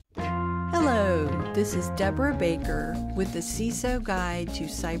Hello, this is Debra Baker with the CISO Guide to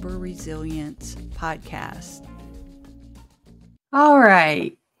Cyber Resilience podcast. All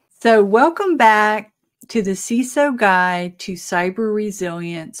right, so welcome back to the CISO Guide to Cyber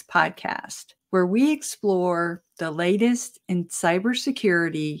Resilience podcast, where we explore the latest in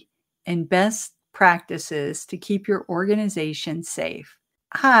cybersecurity and best practices to keep your organization safe.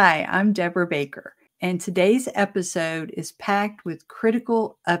 Hi, I'm Debra Baker, and today's episode is packed with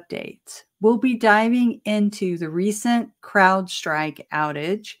critical updates. We'll be diving into the recent CrowdStrike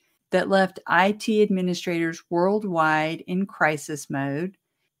outage that left IT administrators worldwide in crisis mode,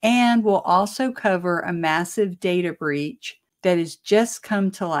 and we'll also cover a massive data breach that has just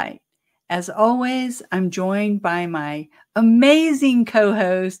come to light. As always, I'm joined by my amazing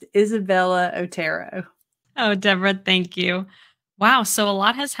co-host, Isabella Otero. Oh, Debra, thank you. Wow, so a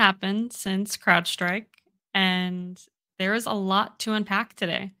lot has happened since CrowdStrike, and there is a lot to unpack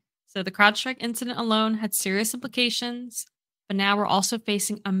today. So the CrowdStrike incident alone had serious implications, but now we're also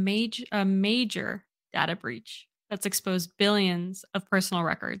facing a major data breach that's exposed billions of personal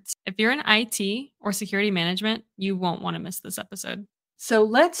records. If you're in IT or security management, you won't want to miss this episode. So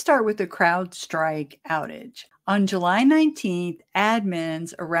let's start with the CrowdStrike outage. On July 19th,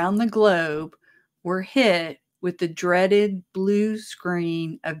 admins around the globe were hit with the dreaded blue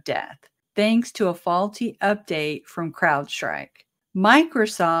screen of death, thanks to a faulty update from CrowdStrike.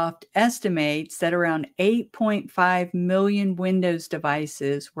 Microsoft estimates that around 8.5 million Windows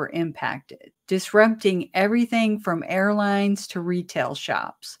devices were impacted, disrupting everything from airlines to retail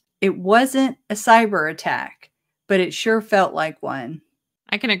shops. It wasn't a cyber attack, but it sure felt like one.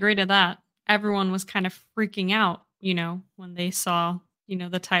 I can agree to that. Everyone was kind of freaking out, when they saw,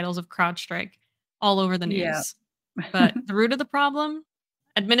 the titles of CrowdStrike all over the news. Yeah. But the root of the problem,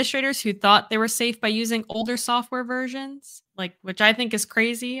 administrators who thought they were safe by using older software versions, which I think is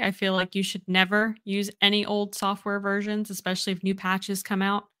crazy. I feel like you should never use any old software versions, especially if new patches come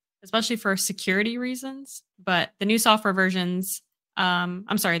out, especially for security reasons. But the new software versions,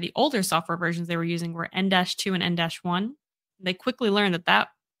 the older software versions they were using were N-2 and N-1. They quickly learned that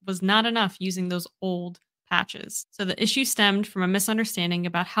was not enough using those old patches. So the issue stemmed from a misunderstanding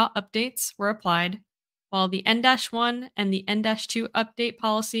about how updates were applied. While the N-1 and the N-2 update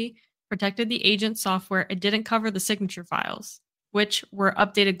policy protected the agent software, it didn't cover the signature files, which were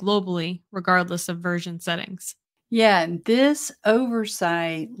updated globally regardless of version settings. Yeah, and this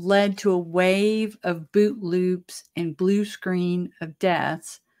oversight led to a wave of boot loops and blue screen of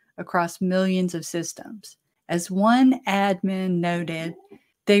deaths across millions of systems. As one admin noted,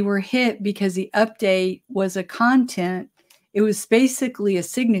 they were hit because the update was it was basically a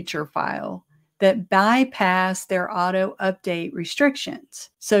signature file that bypassed their auto update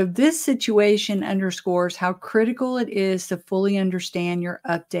restrictions. So this situation underscores how critical it is to fully understand your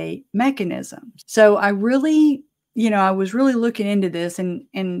update mechanisms. So I really, I was really looking into this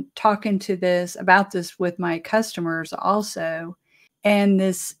and talking about this with my customers also. And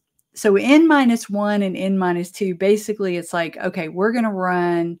so N-1 and N-2, basically it's like, okay, we're going to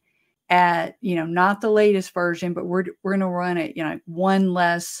run at, not the latest version, but we're going to run at, one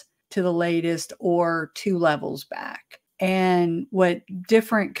less to the latest or 2 levels back. And what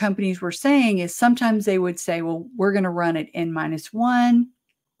different companies were saying is sometimes they would say, well, we're going to run at N-1,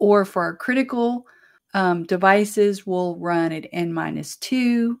 or for our critical devices, we'll run at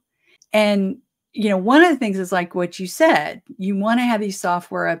N-2. And one of the things is like what you said, you want to have these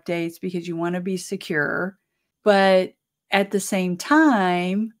software updates because you want to be secure. But at the same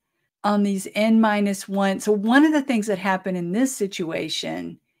time, on these N-1, so one of the things that happened in this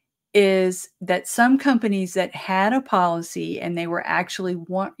situation is that some companies that had a policy and they were actually,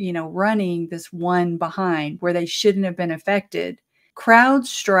 running this one behind where they shouldn't have been affected,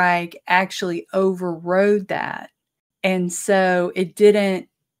 CrowdStrike actually overrode that. And so it didn't,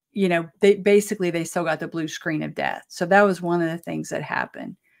 they still got the blue screen of death. So that was one of the things that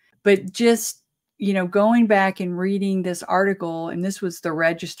happened. But just, going back and reading this article, and this was the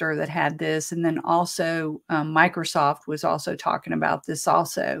Register that had this, and then also Microsoft was also talking about this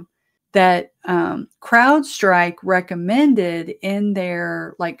also, that CrowdStrike recommended in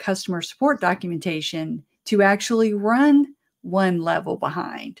their customer support documentation to actually run one level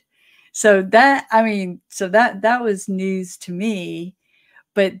behind. So that was news to me.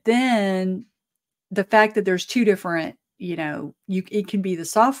 But then the fact that there's two different, it can be the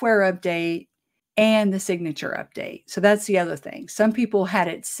software update and the signature update. So that's the other thing. Some people had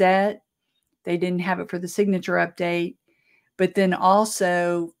it set. They didn't have it for the signature update, but then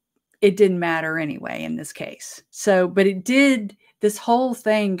also it didn't matter anyway in this case. So, but this whole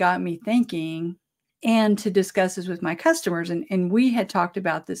thing got me thinking and to discuss this with my customers. And we had talked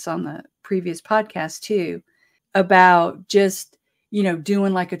about this on the previous podcast too, about just,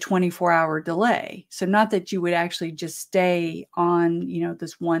 doing like a 24-hour delay. So not that you would actually just stay on,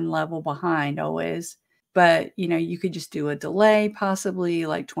 this one level behind always, but, you could just do a delay, possibly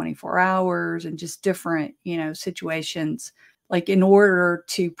like 24 hours and just different, situations, like in order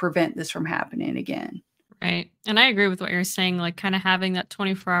to prevent this from happening again. Right. And I agree with what you're saying, like kind of having that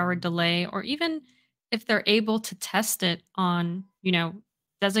 24-hour delay, or even if they're able to test it on,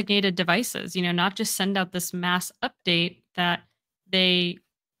 designated devices, not just send out this mass update that they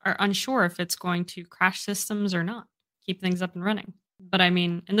are unsure if it's going to crash systems or not, keep things up and running. But I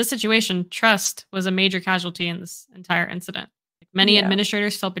mean, in this situation, trust was a major casualty in this entire incident. Like many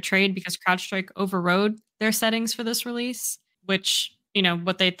administrators felt betrayed because CrowdStrike overrode their settings for this release, which,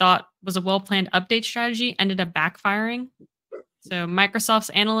 what they thought was a well-planned update strategy ended up backfiring. So Microsoft's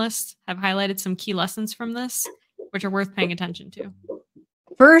analysts have highlighted some key lessons from this, which are worth paying attention to.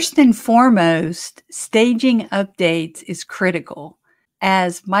 First and foremost, staging updates is critical.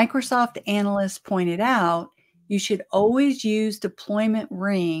 As Microsoft analysts pointed out, you should always use deployment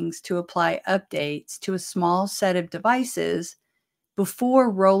rings to apply updates to a small set of devices before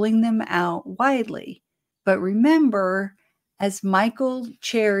rolling them out widely. But remember, as Michael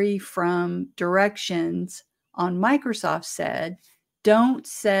Cherry from Directions on Microsoft said, don't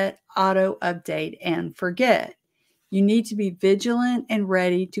set auto update and forget. You need to be vigilant and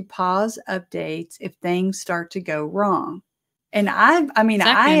ready to pause updates if things start to go wrong. And I've done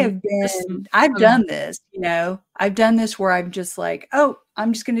this, I've done this where I'm just like, oh,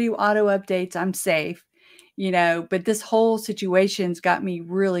 I'm just going to do auto updates. I'm safe, but this whole situation's got me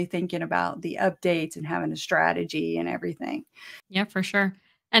really thinking about the updates and having a strategy and everything. Yeah, for sure.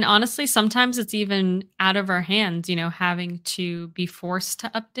 And honestly, sometimes it's even out of our hands, having to be forced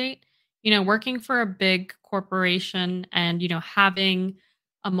to update, working for a big corporation and, having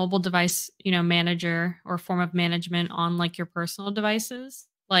a mobile device, manager or form of management on like your personal devices.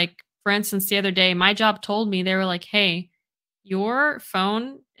 Like, for instance, the other day, my job told me, they were like, hey, your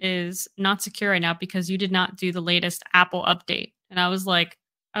phone is not secure right now because you did not do the latest Apple update. And I was like,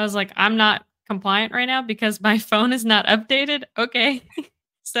 I'm not compliant right now because my phone is not updated. Okay.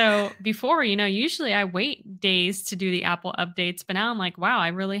 So before, usually I wait days to do the Apple updates, but now I'm like, wow, I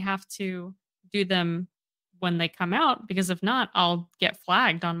really have to do them when they come out, because if not, I'll get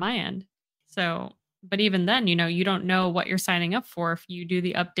flagged on my end. So, but even then, you don't know what you're signing up for. If you do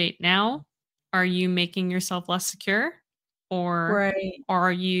the update now, are you making yourself less secure, or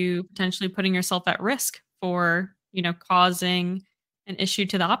are you potentially putting yourself at risk for, causing an issue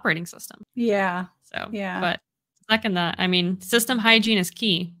to the operating system? Yeah. So, but second that, I mean, system hygiene is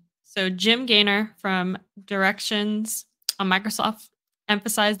key. So Jim Gaynor from Directions on Microsoft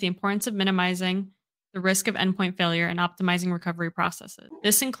emphasized the importance of minimizing the risk of endpoint failure and optimizing recovery processes.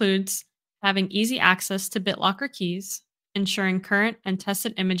 This includes having easy access to BitLocker keys, ensuring current and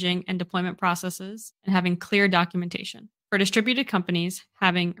tested imaging and deployment processes, and having clear documentation. For distributed companies,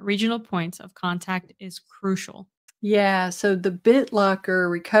 having regional points of contact is crucial. Yeah, so the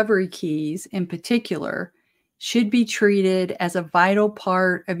BitLocker recovery keys in particular should be treated as a vital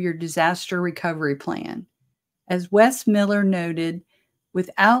part of your disaster recovery plan. As Wes Miller noted,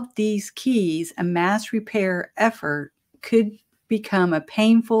 without these keys, a mass repair effort could become a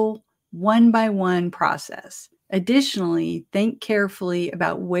painful one-by-one process. Additionally, think carefully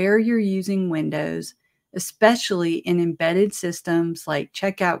about where you're using Windows, especially in embedded systems like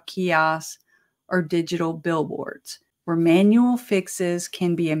checkout kiosks or digital billboards, where manual fixes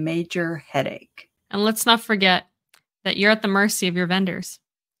can be a major headache. And let's not forget that you're at the mercy of your vendors.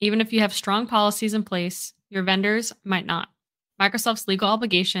 Even if you have strong policies in place, your vendors might not. Microsoft's legal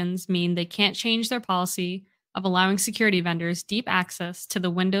obligations mean they can't change their policy of allowing security vendors deep access to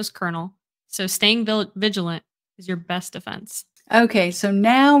the Windows kernel, so staying vigilant is your best defense. Okay, so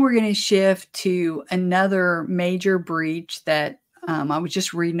now we're going to shift to another major breach that I was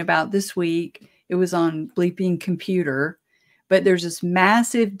just reading about this week. It was on Bleeping Computer, but there's this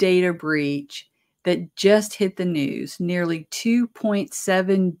massive data breach that just hit the news. Nearly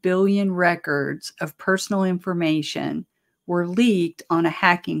 2.7 billion records of personal information were leaked on a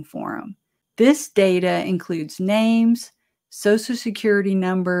hacking forum. This data includes names, social security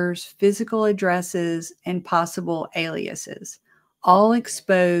numbers, physical addresses, and possible aliases, all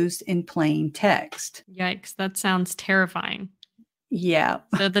exposed in plain text. Yikes, that sounds terrifying. Yeah.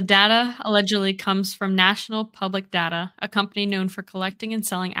 So the data allegedly comes from National Public Data, a company known for collecting and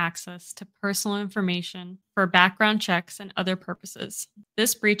selling access to personal information for background checks and other purposes.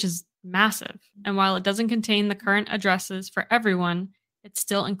 This breach is massive, and while it doesn't contain the current addresses for everyone, it's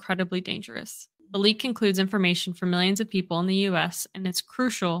still incredibly dangerous. The leak includes information for millions of people in the US, and it's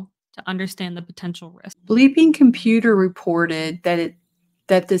crucial to to understand the potential risk. Bleeping Computer reported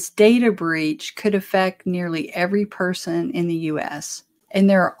that this data breach could affect nearly every person in the US. And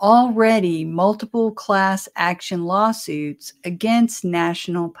there are already multiple class action lawsuits against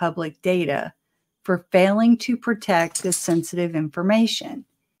National Public Data for failing to protect this sensitive information.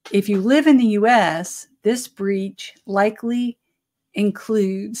 If you live in the US, this breach likely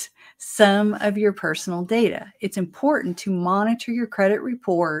includes some of your personal data. It's important to monitor your credit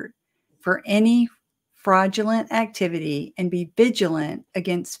report for any fraudulent activity and be vigilant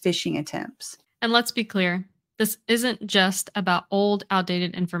against phishing attempts. And let's be clear, this isn't just about old,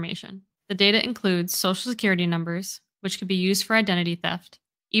 outdated information. The data includes social security numbers, which could be used for identity theft.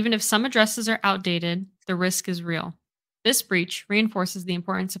 Even if some addresses are outdated, the risk is real. This breach reinforces the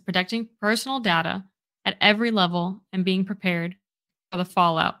importance of protecting personal data at every level and being prepared for the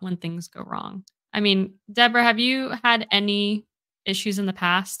fallout when things go wrong. I mean, Debra, have you had any issues in the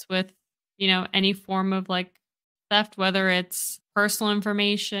past with, any form of like theft, whether it's personal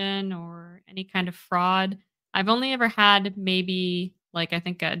information or any kind of fraud? I've only ever had maybe I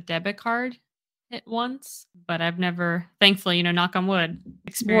think a debit card hit once, but I've never, thankfully, knock on wood,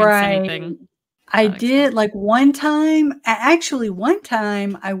 experienced anything. I did one time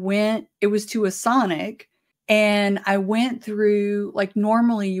I went, it was to a Sonic, and I went through,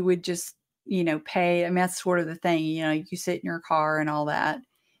 normally you would just, pay. I mean, that's sort of the thing, you sit in your car and all that.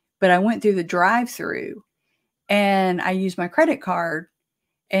 But I went through the drive-through and I used my credit card,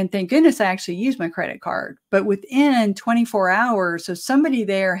 and thank goodness I actually used my credit card. But within 24 hours, so somebody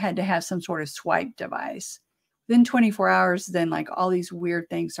there had to have some sort of swipe device. Within 24 hours, then all these weird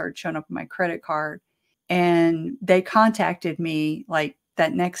things started showing up on my credit card. And they contacted me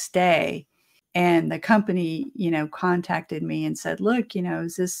that next day. And the company, contacted me and said, look,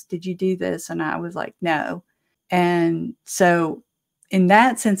 did you do this? And I was like, no. And so in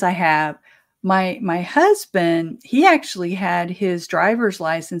that sense, I have my husband, he actually had his driver's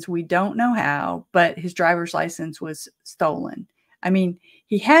license. We don't know how, but his driver's license was stolen. I mean,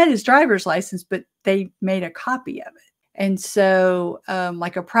 he had his driver's license, but they made a copy of it. And so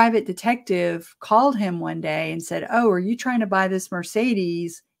a private detective called him one day and said, oh, are you trying to buy this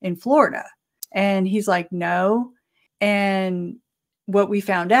Mercedes in Florida? And he's like, no. And what we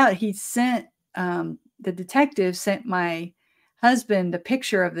found out, he sent, the detective sent my husband the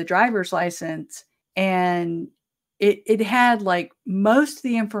picture of the driver's license, and it had most of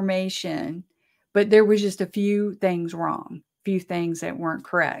the information, but there was just a few things wrong, few things that weren't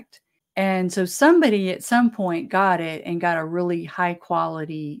correct. And so somebody at some point got it and got a really high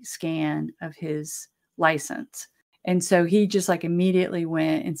quality scan of his license. And so he just immediately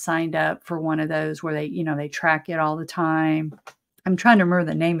went and signed up for one of those where they track it all the time. I'm trying to remember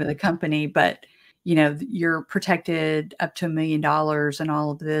the name of the company, but you're protected up to $1 million and all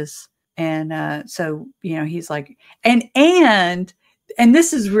of this. And so, he's like, and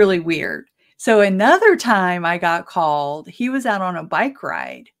this is really weird. So another time I got called, he was out on a bike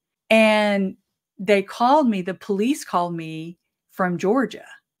ride, and the police called me from Georgia.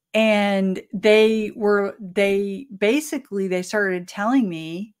 And they started telling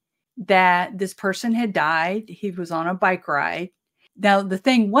me that this person had died. He was on a bike ride. Now, the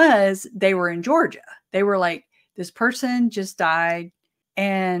thing was, they were in Georgia. They were like, this person just died,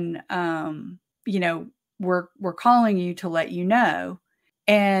 and, we're calling you to let you know.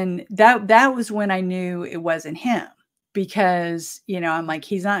 And that was when I knew it wasn't him, because, I'm like,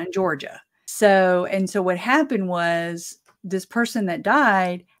 he's not in Georgia. So what happened was, this person that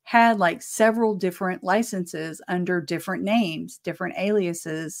died had several different licenses under different names, different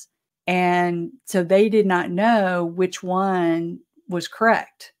aliases. And so they did not know which one was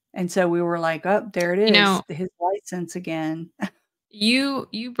correct. And so we were like, oh, there it is, his license again. You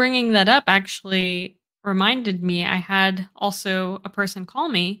bringing that up actually reminded me, I had also a person call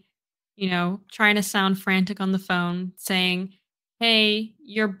me, trying to sound frantic on the phone, saying, hey,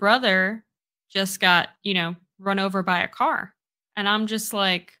 your brother just got, run over by a car. And I'm just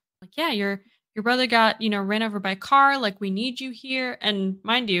like, yeah, your brother got, ran over by a car. We need you here. And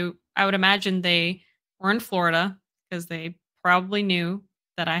mind you, I would imagine they were in Florida because they probably knew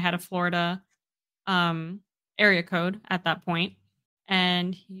that I had a Florida area code at that point.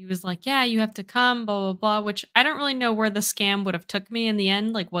 And he was like, yeah, you have to come, blah, blah, blah, which I don't really know where the scam would have took me in the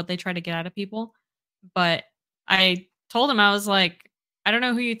end, what they try to get out of people. But I told him, I was like, I don't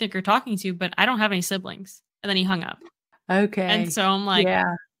know who you think you're talking to, but I don't have any siblings. And then he hung up. Okay. And so I'm like,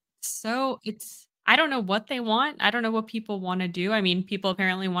 yeah. So I don't know what they want. I don't know what people want to do. I mean, people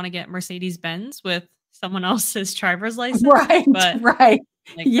apparently want to get Mercedes-Benz with someone else's driver's license. Right. But right.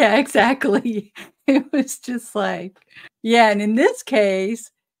 Yeah, exactly. It was just yeah. And in this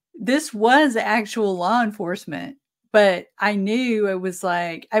case, this was actual law enforcement. But I knew it was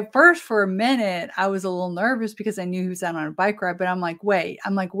like, at first for a minute, I was a little nervous because I knew he was out on a bike ride. But I'm like, wait,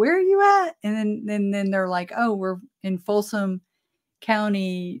 where are you at? And then they're like, oh, we're in Folsom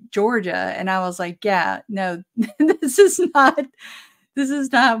County, Georgia. And I was like, yeah, no, this is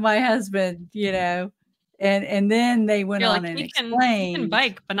not my husband, you know. And then they went You're on like, and he can explained.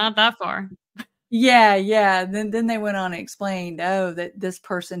 bike, but not that far. Yeah. Then they went on and explained, oh, that this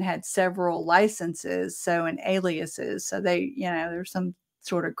person had several licenses, so, and aliases. So they, you know, there's some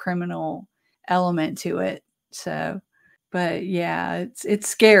sort of criminal element to it. So, but yeah, it's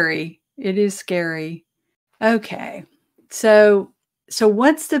scary. It is scary. Okay. So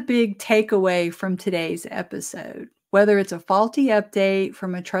what's the big takeaway from today's episode? Whether it's a faulty update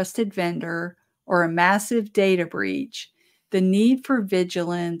from a trusted vendor or a massive data breach, the need for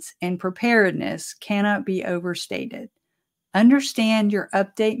vigilance and preparedness cannot be overstated. Understand your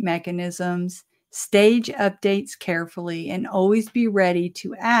update mechanisms, stage updates carefully, and always be ready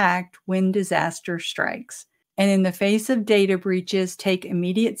to act when disaster strikes. And in the face of data breaches, take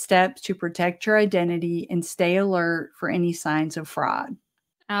immediate steps to protect your identity and stay alert for any signs of fraud.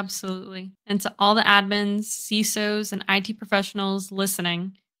 Absolutely. And to all the admins, CISOs, and IT professionals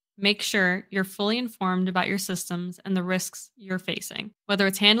listening, make sure you're fully informed about your systems and the risks you're facing. Whether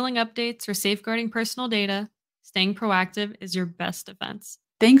it's handling updates or safeguarding personal data, staying proactive is your best defense.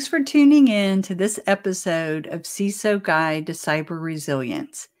 Thanks for tuning in to this episode of CISO Guide to Cyber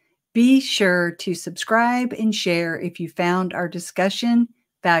Resilience. Be sure to subscribe and share if you found our discussion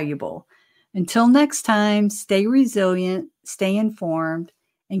valuable. Until next time, stay resilient, stay informed,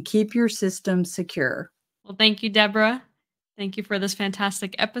 and keep your systems secure. Well, thank you, Debra. Thank you for this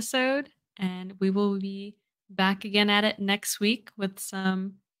fantastic episode. And we will be back again at it next week with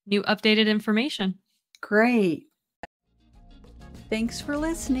some new updated information. Great. Thanks for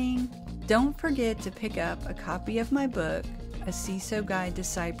listening. Don't forget to pick up a copy of my book, A CISO Guide to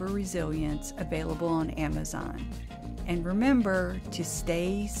Cyber Resilience, available on Amazon. And remember to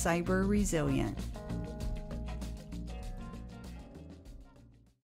stay cyber resilient.